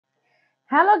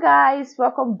Hello guys,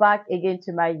 welcome back again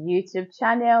to my YouTube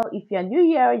channel. If you're new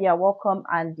here, you're welcome,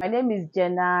 and my name is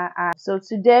Jenna. So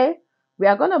today we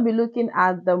are going to be looking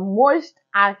at the most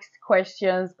asked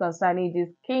questions concerning this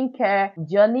skincare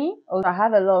journey. Also, I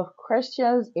have a lot of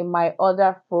questions in my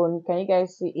other phone. Can you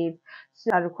guys see it?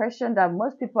 So the question that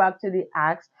most people actually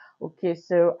ask. Okay,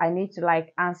 so I need to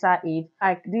answer it.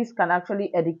 Like this can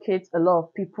actually educate a lot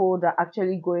of people that are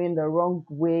actually going the wrong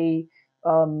way.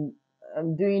 Um,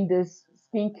 doing this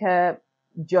skincare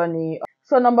journey.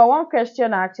 So number one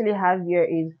question I actually have here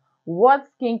is, what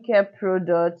skincare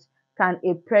products can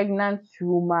a pregnant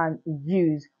woman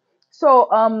use? So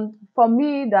for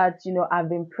me that I've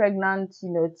been pregnant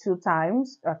two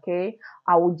times, okay,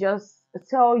 I will just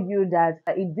tell you that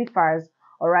it differs,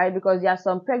 all right, because there are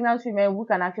some pregnant women who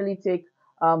can actually take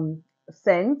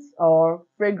scent or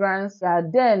fragrance. There are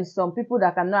then some people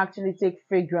that cannot actually take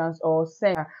fragrance or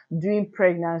scent during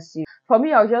pregnancy. For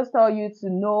me, I'll just tell you to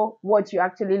know what you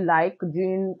actually like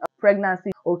during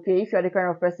pregnancy. Okay, if you're the kind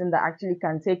of person that actually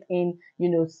can take in,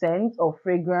 scent or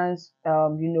fragrance,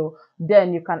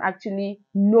 then you can actually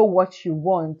know what you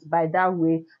want by that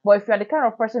way. But if you're the kind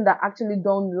of person that actually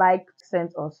don't like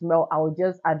scent or smell, I would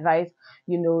just advise,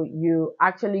 you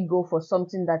actually go for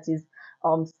something that is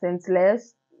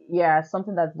scentless. Yeah,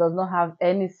 something that does not have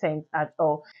any scent at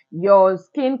all. Your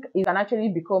skin can actually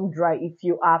become dry if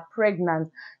you are pregnant.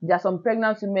 There are some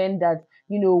pregnant women that,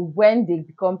 when they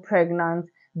become pregnant,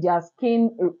 their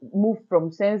skin move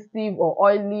from sensitive or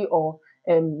oily or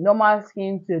normal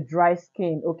skin to dry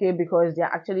skin, okay, because they're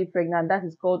actually pregnant. That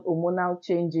is called hormonal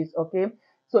changes, okay.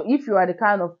 So if you are the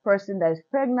kind of person that is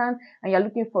pregnant and you're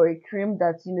looking for a cream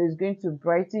that is going to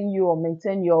brighten you or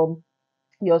maintain your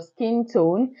skin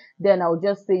tone, then I'll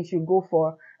just say you should go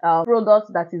for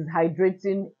product that is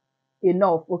hydrating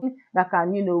enough, okay, that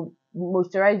can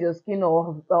moisturize your skin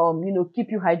or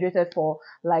keep you hydrated for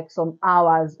like some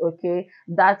hours, okay.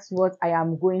 That's what I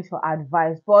am going to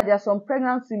advise. But there are some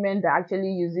pregnant women that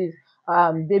actually uses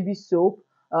baby soap,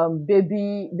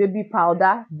 baby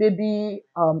powder, baby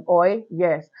oil.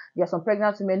 Yes, there are some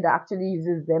pregnant women that actually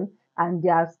uses them, and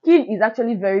their skin is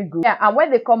actually very good. Yeah, and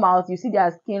when they come out, you see their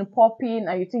skin popping,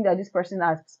 and you think that this person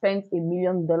has spent $1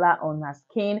 million on her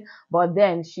skin, but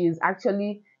then she's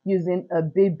actually using a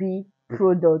baby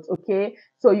product, okay.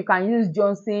 So you can use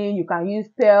Johnson, you can use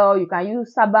Pearl, you can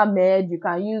use Sabamed, you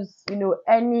can use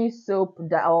any soap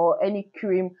that or any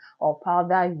cream or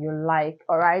powder you like.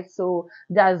 All right, so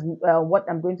that's what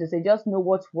I'm going to say. Just know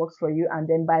what works for you, and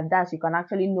then by that you can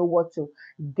actually know what to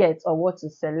get or what to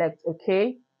select,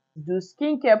 okay. Do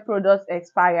skincare products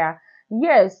expire?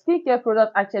 Yes, skincare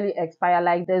products actually expire.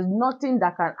 Like there's nothing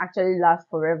that can actually last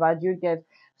forever. Do you get?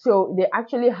 So they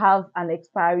actually have an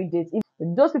expiry date.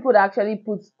 If those people that actually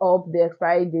put up the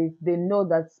expiry date, they know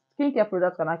that skincare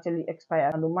products can actually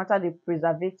expire, no matter the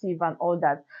preservative and all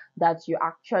that you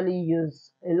actually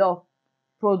use. A lot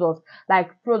of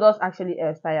products actually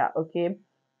expire, okay.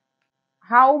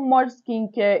 How much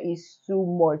skincare is too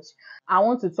much? I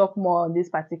want to talk more on this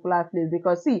particular place,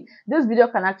 because see, this video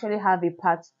can actually have a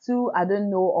part two. I don't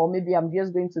know, or maybe I'm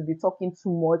just going to be talking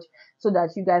too much so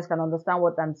that you guys can understand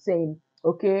what I'm saying,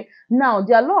 okay. Now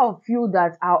there are a lot of you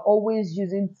that are always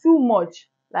using too much.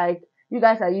 Like you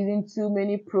guys are using too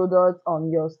many products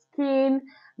on your skin.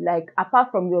 Like apart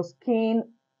from your skin,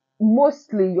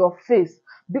 mostly your face,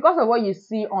 because of what you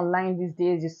see online these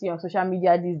days, you see on social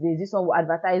media these days. This one will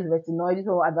advertise retinoid, this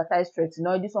one will advertise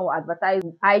tretinoid, this one will advertise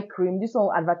eye cream, this one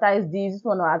will advertise this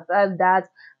one will advertise that,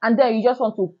 and then you just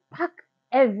want to pack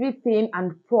everything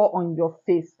and pour on your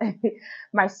face.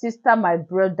 My sister, my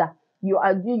brother, you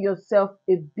are doing yourself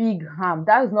a big harm.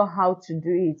 That is not how to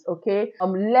do it, okay.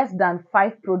 Less than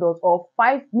 5 products, or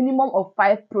minimum of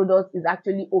 5 products is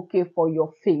actually okay for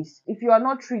your face. If you are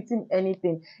not treating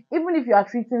anything, even if you are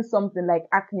treating something like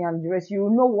acne and the rest, you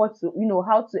know what to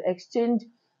how to exchange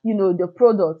the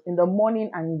product in the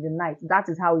morning and in the night. That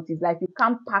is how it is. Like you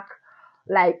can't pack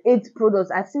like 8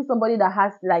 products. I've seen somebody that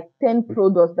has like 10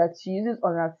 products that she uses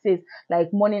on her face,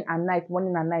 like morning and night,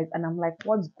 morning and night, and I'm like,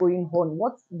 what's going on?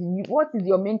 What is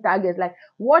your main target? Like,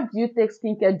 what do you take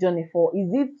skincare journey for? Is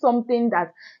it something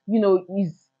that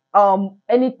is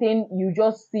anything you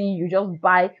just see, you just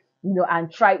buy,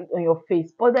 and try it on your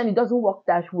face? But then it doesn't work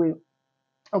that way,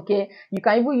 okay. You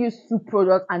can even use 2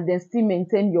 products and then still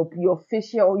maintain your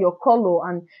facial or your color,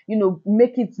 and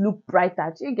make it look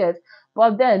brighter. You get?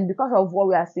 But then because of what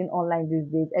we are seeing online these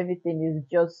days, everything is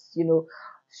just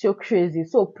so crazy.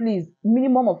 So please,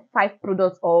 minimum of 5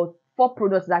 products or 4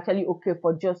 products is actually okay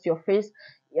for just your face.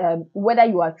 Whether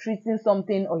you are treating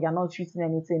something or you're not treating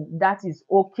anything, that is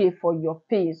okay for your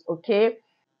face, okay.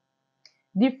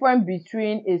 different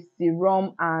between a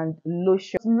serum and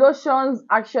lotion. Lotions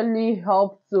actually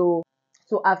help to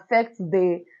affect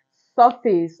the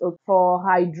surface for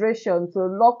hydration, to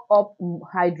lock up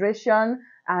hydration,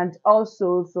 and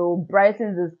also to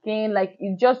brighten the skin. Like,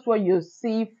 it's just what you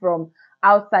see from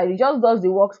outside. It just does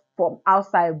the work from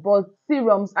outside, but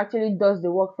serums actually does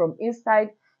the work from inside.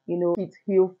 It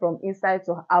heal from inside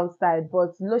to outside.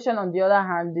 But lotion, on the other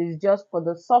hand, is just for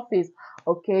the surface,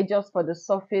 okay, just for the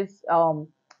surface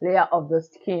layer of the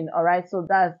skin. All right, so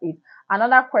that's it.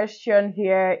 Another question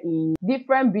here is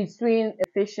different between a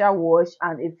facial wash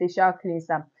and a facial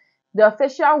cleanser. The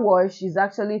facial wash is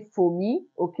actually foamy,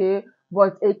 okay,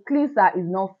 but a cleanser is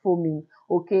not foamy,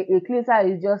 okay. A cleanser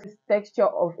is just texture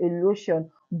of a lotion,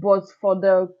 but for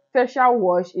the facial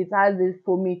wash, it has a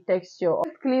foamy texture.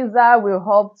 Cleanser will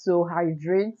help to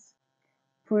hydrate,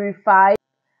 purify,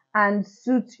 and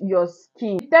suit your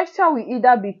skin. The texture will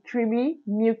either be creamy,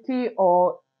 milky,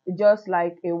 or just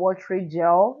like a watery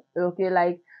gel, okay,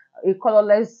 like a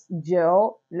colorless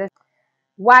gel.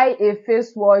 Why a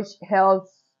face wash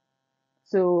helps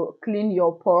to clean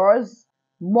your pores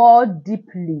more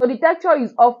deeply. So the texture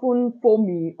is often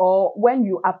foamy, or when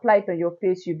you apply it on your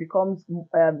face, you becomes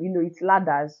it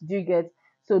lathers. Do you get?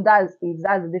 So that's it.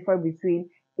 That's the difference between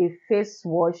a face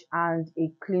wash and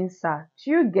a cleanser. Do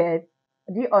you get?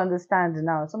 Do you understand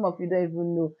now? Some of you don't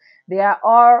even know. They are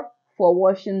all for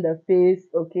washing the face,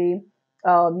 okay?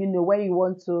 When you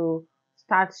want to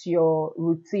start your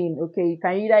routine, okay, you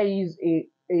can either use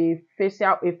a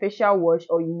facial wash,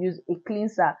 or you use a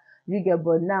cleanser. You get?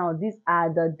 But now these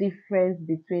are the difference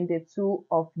between the two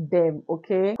of them,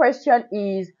 okay. Question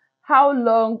is, how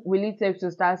long will it take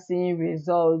to start seeing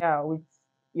results, yeah, with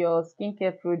your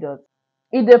skincare product?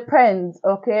 It depends,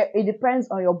 okay. It depends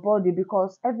on your body,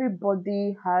 because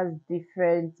everybody has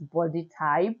different body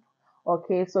type,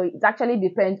 okay. So it actually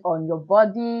depends on your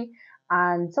body,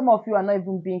 and some of you are not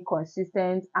even being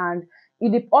consistent, and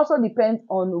also depends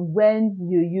on when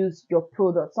you use your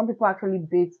product. Some people actually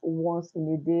bathe once in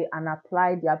a day and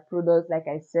apply their products, like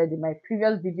I said in my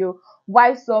previous video,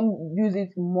 while some use it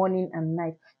morning and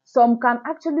night. Some can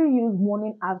actually use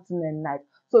morning, afternoon, and night.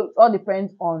 So it all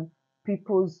depends on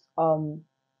people's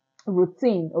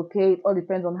routine, okay. It all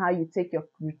depends on how you take your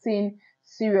routine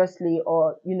seriously,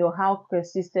 or how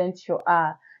consistent you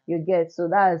are. You get? So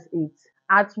that's it.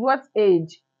 At what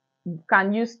age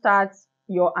can you start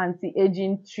your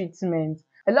anti-aging treatment?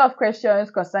 A lot of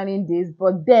questions concerning this,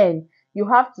 but then you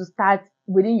have to start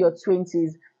within your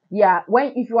 20s. Yeah,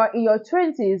 if you are in your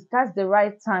 20s, that's the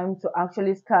right time to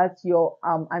actually start your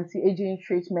anti-aging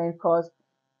treatment, because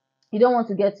you don't want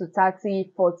to get to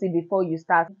 30, 40 before you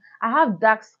start. I have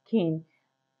dark skin.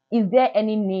 Is there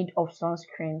any need of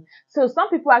sunscreen? So some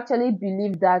people actually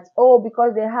believe that, oh,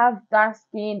 because they have dark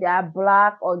skin, they are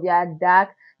black or they are dark,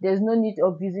 there's no need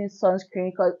of using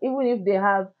sunscreen, because even if they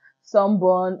have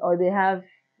sunburn or they have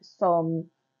some,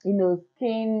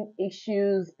 skin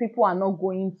issues, people are not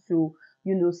going to,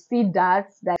 see that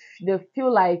they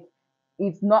feel like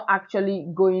it's not actually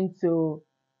going to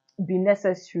be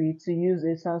necessary to use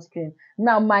a sunscreen.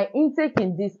 Now, my intake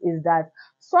in this is that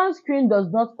sunscreen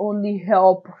does not only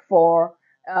help for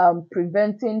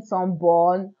preventing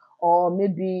sunburn, or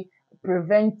maybe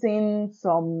preventing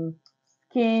some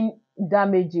skin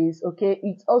damages, okay.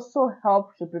 It also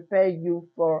helps to prepare you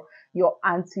for your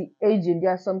anti-aging.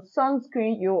 There are some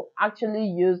sunscreen you actually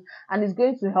use, and it's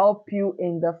going to help you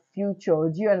in the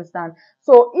future. Do you understand?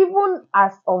 So even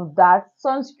as of that,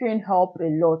 sunscreen help a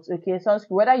lot, okay. Sunscreen,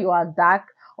 whether you are dark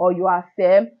or you are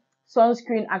fair,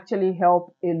 sunscreen actually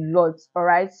help a lot. All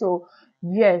right, so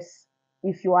yes,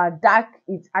 if you are dark,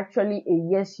 it's actually a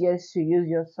yes to use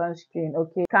your sunscreen,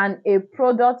 okay. Can a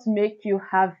product make you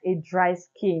have a dry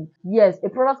skin? Yes, a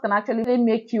product can actually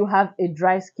make you have a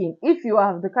dry skin. If you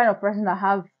are the kind of person that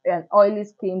have an oily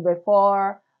skin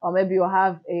before, or maybe you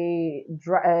have a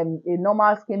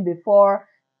normal skin before,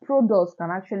 products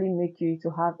can actually make you to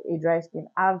have a dry skin.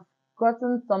 I've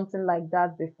gotten something like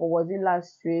that before. Was it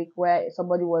last week, where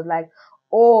somebody was like,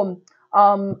 oh,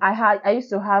 I used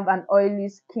to have an oily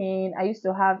skin, I used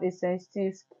to have a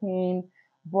sensitive skin,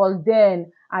 but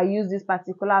then I use this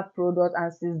particular product,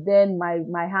 and since then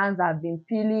my hands have been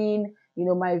peeling,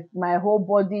 my whole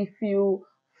body feel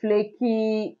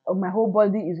flaky, my whole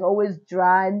body is always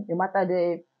dry, no matter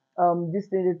no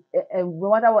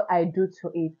matter what I do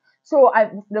to it. So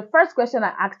the first question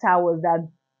I asked her was that,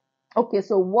 okay,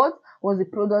 so what was the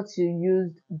product you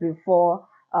used before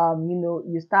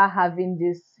you start having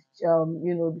this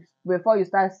before you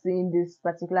start seeing this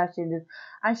particular changes?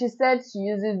 And she said she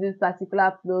uses this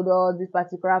particular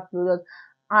product,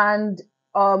 and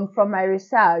from my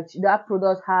research, that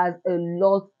product has a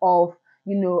lot of,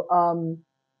 you know,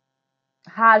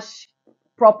 harsh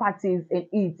properties in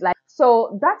it. Like,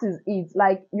 so that is it.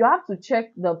 Like, you have to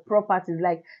check the properties,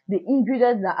 like the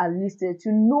ingredients that are listed,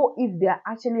 to know if they are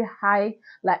actually high,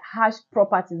 like harsh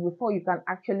properties, before you can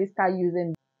actually start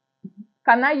using.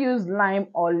 Can I use lime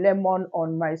or lemon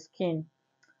on my skin?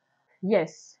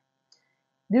 Yes.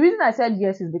 The reason I said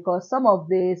yes is because some of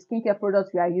the skincare products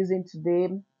we are using today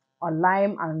on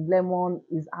lime and lemon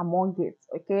is among it.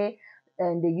 Okay.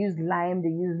 And they use lime, they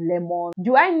use lemon.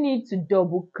 Do I need to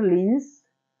double cleanse?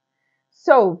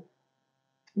 So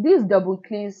this double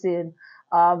cleansing,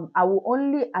 I will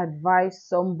only advise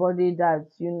somebody that,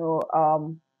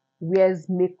 wears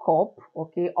makeup,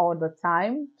 okay, all the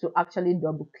time, to actually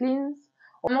double cleanse.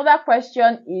 Another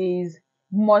question is,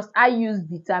 must I use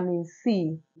vitamin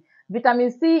C?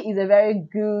 Vitamin C is a very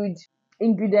good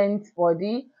ingredient for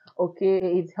body.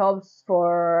 Okay, it helps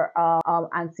for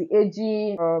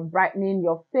anti-aging, for brightening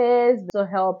your face. It also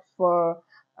helps for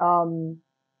um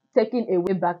taking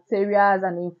away bacteria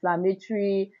and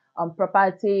inflammatory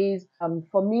properties.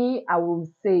 For me, I would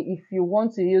say if you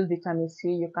want to use vitamin C,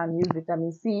 you can use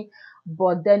vitamin C,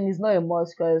 but then it's not a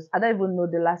must, because I don't even know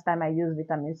the last time I used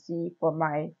vitamin C for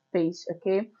my face.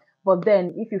 Okay, but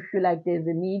then if you feel like there's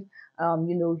a need,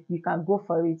 you can go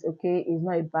for it. Okay, it's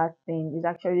not a bad thing. It's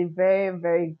actually very,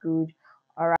 very good.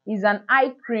 All right, is an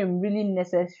eye cream really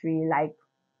necessary? Like,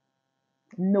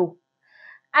 no,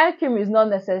 eye cream is not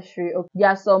necessary. Okay. There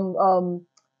are some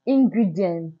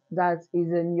ingredients that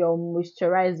is in your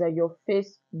moisturizer, your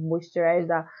face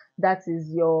moisturizer, that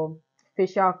is your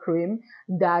facial cream,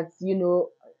 that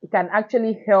it can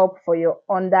actually help for your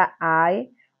under eye,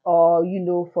 or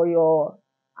for your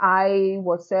eye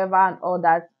whatever and all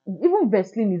that. Even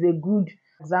Vaseline is a good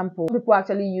example. Some people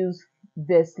actually use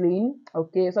Vaseline.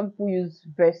 Okay, some people use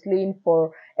Vaseline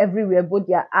for everywhere, both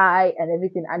their eye and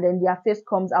everything, and then their face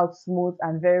comes out smooth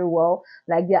and very well.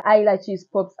 Like, their eyelashes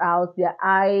pops out, their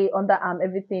eye, underarm,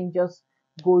 everything just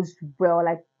goes well,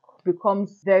 like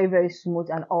becomes very, very smooth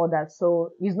and all that.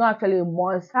 So it's not actually a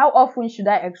must. How often should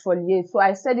I exfoliate? So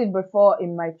I said it before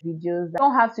in my videos that I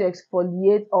don't have to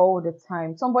exfoliate all the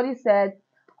time. Somebody said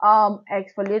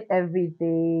exfoliate every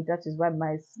day, that is why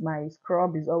my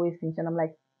scrub is always finished. And I'm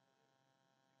like,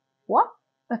 what?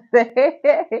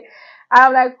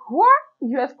 I'm like, what?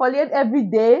 You exfoliate every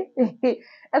day?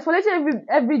 Exfoliation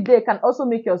every day can also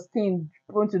make your skin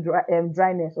prone to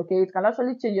dryness. Okay, it can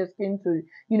actually change your skin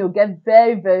to get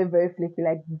very, very, very flaky,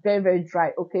 like very, very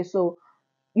dry. Okay, so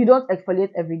you don't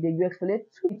exfoliate every day. You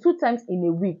exfoliate two times in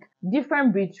a week.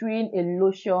 Different between a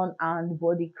lotion and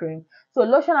body cream. So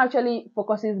lotion actually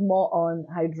focuses more on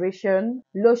hydration.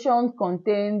 Lotion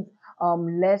contains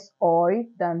less oil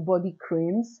than body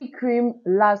creams. Body cream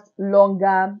lasts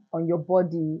longer on your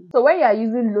body. So when you are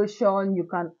using lotion, you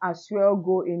can as well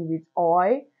go in with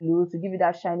oil to give you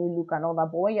that shiny look and all that.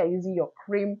 But when you are using your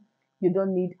cream, you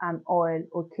don't need an oil.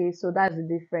 Okay, so that's the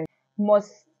difference.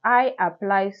 Must I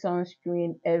apply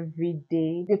sunscreen every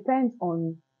day? Depends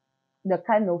on the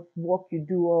kind of work you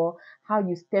do or how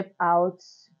you step out.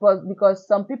 But because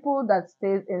some people that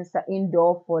stays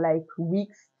indoor for like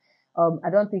weeks, I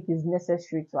don't think it's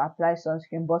necessary to apply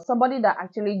sunscreen. But somebody that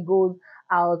actually goes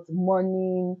out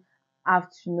morning,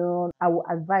 afternoon, I would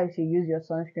advise you use your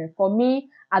sunscreen. For me,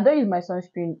 I don't use my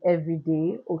sunscreen every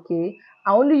day. Okay,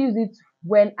 I only use it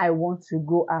when I want to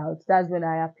go out. That's when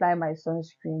I apply my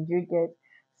sunscreen. Do you get?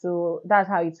 So that's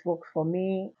how it works for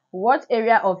me. What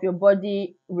area of your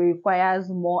body requires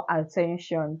more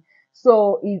attention?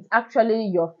 So it's actually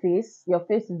your face. Your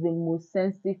face is the most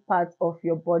sensitive part of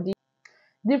your body.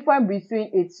 Difference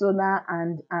between a toner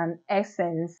and an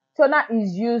essence. Toner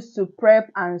is used to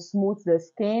prep and smooth the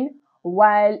skin,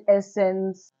 while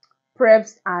essence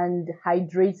preps and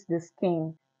hydrates the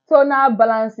skin. Toner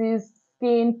balances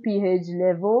skin pH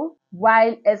level,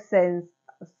 while essence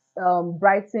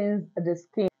brightens the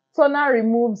skin. Toner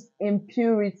removes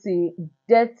impurity,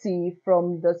 dirty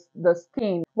from the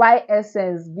skin, while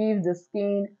essence gives the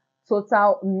skin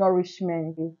total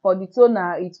nourishment. For the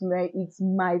toner, it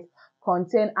might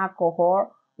contain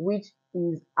alcohol, which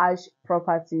is harsh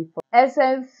property. For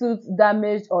essence suits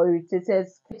damaged or irritated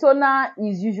skin. Toner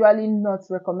is usually not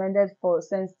recommended for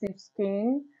sensitive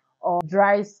skin or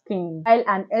dry skin, while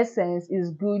an essence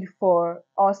is good for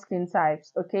all skin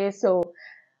types. Okay, so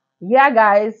yeah,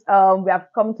 guys, we have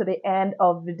come to the end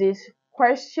of these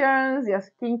questions, your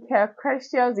skincare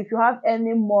questions. If you have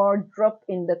any more, drop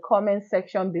in the comment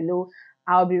section below.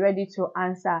 I'll be ready to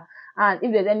answer. And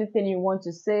if there's anything you want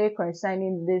to say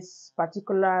concerning this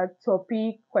particular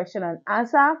topic, question and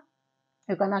answer,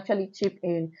 you can actually chip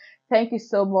in. Thank you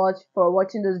so much for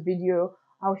watching this video.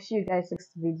 I'll see you guys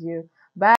next video.